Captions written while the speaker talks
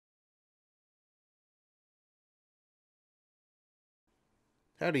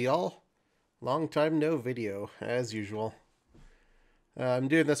Howdy y'all. Long time no video, as usual. I'm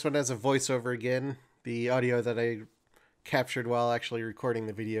doing this one as a voiceover again. The audio that I captured while actually recording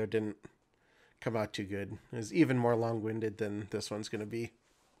the video didn't come out too good. It was even more long-winded than this one's going to be.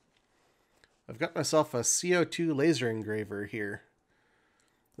 I've got myself a CO2 laser engraver here.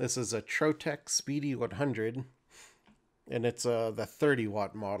 This is a Trotec Speedy 100, and it's the 30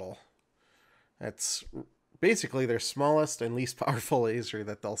 watt model. That's basically their smallest and least powerful laser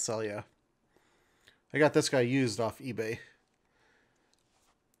that they'll sell you. I got this guy used off eBay.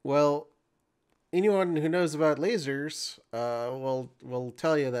 Well, anyone who knows about lasers will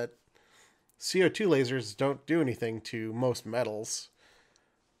tell you that CO2 lasers don't do anything to most metals,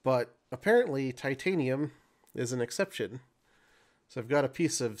 but apparently titanium is an exception. So I've got a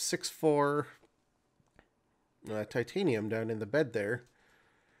piece of 6.4 titanium down in the bed there,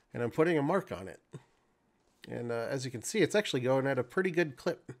 and I'm putting a mark on it. And as you can see, it's actually going at a pretty good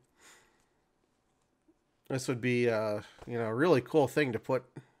clip. This would be, a really cool thing to put,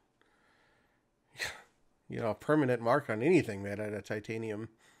 a permanent mark on anything made out of titanium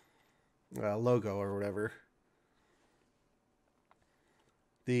logo or whatever.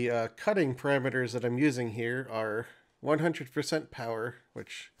 The cutting parameters that I'm using here are 100% power,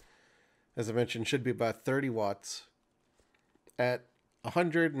 which, as I mentioned, should be about 30 watts, at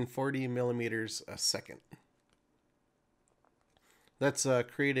 140 millimeters a second. That's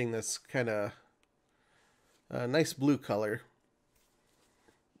creating this kind of nice blue color.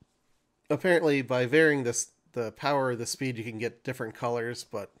 Apparently, by varying the power or the speed, you can get different colors,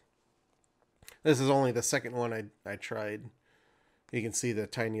 but this is only the second one I tried. You can see the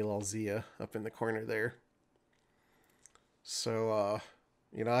tiny little Zia up in the corner there. So,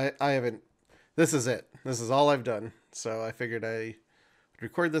 I haven't... This is it. This is all I've done. So I figured I would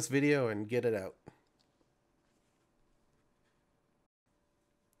record this video and get it out.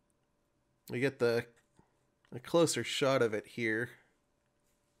 We get a closer shot of it here.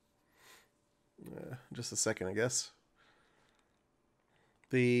 Just a second, I guess.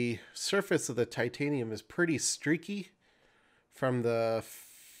 The surface of the titanium is pretty streaky from the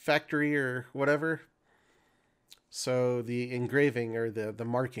factory or whatever. So the engraving or the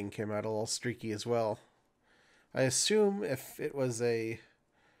marking came out a little streaky as well. I assume if it was a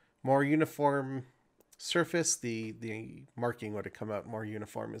more uniform surface, the marking would have come out more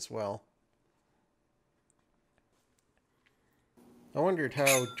uniform as well. I wondered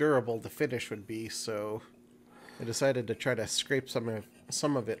how durable the finish would be, so I decided to try to scrape some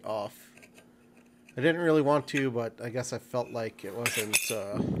of it off. I didn't really want to, but I guess I felt like it wasn't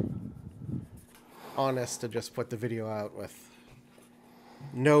honest to just put the video out with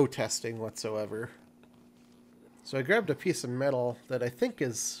no testing whatsoever. So I grabbed a piece of metal that I think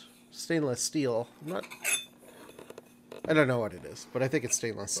is stainless steel. I don't know what it is, but I think it's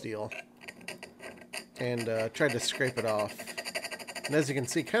stainless steel. And tried to scrape it off. And as you can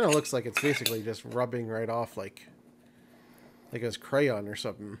see, it kind of looks like it's basically just rubbing right off like it was crayon or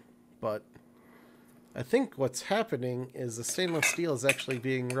something. But I think what's happening is the stainless steel is actually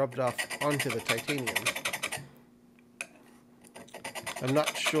being rubbed off onto the titanium. I'm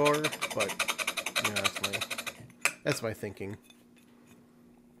not sure, but that's my thinking.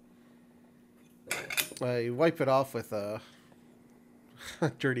 I wipe it off with a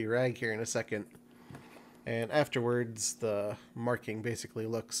dirty rag here in a second. And afterwards, the marking basically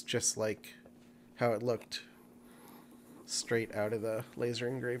looks just like how it looked straight out of the laser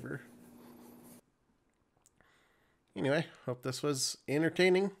engraver. Anyway, hope this was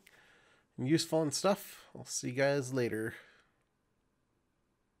entertaining and useful and stuff. I'll see you guys later.